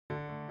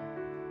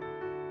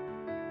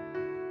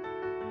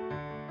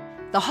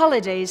The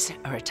holidays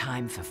are a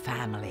time for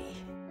family,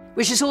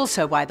 which is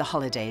also why the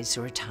holidays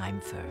are a time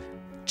for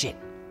gin.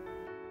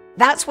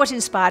 That's what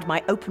inspired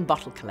my open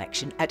bottle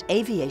collection at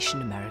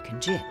Aviation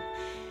American Gin,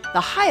 the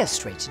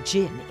highest rated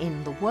gin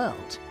in the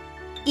world.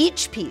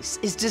 Each piece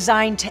is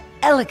designed to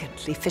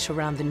elegantly fit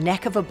around the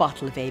neck of a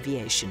bottle of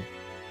Aviation.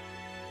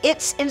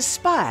 It's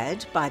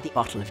inspired by the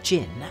bottle of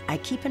gin I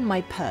keep in my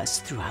purse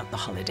throughout the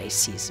holiday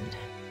season.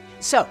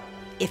 So,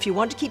 if you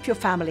want to keep your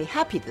family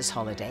happy this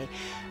holiday,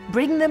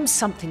 bring them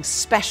something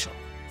special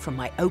from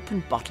my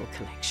open bottle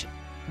collection.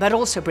 But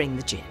also bring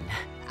the gin.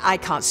 I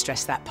can't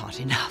stress that part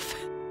enough.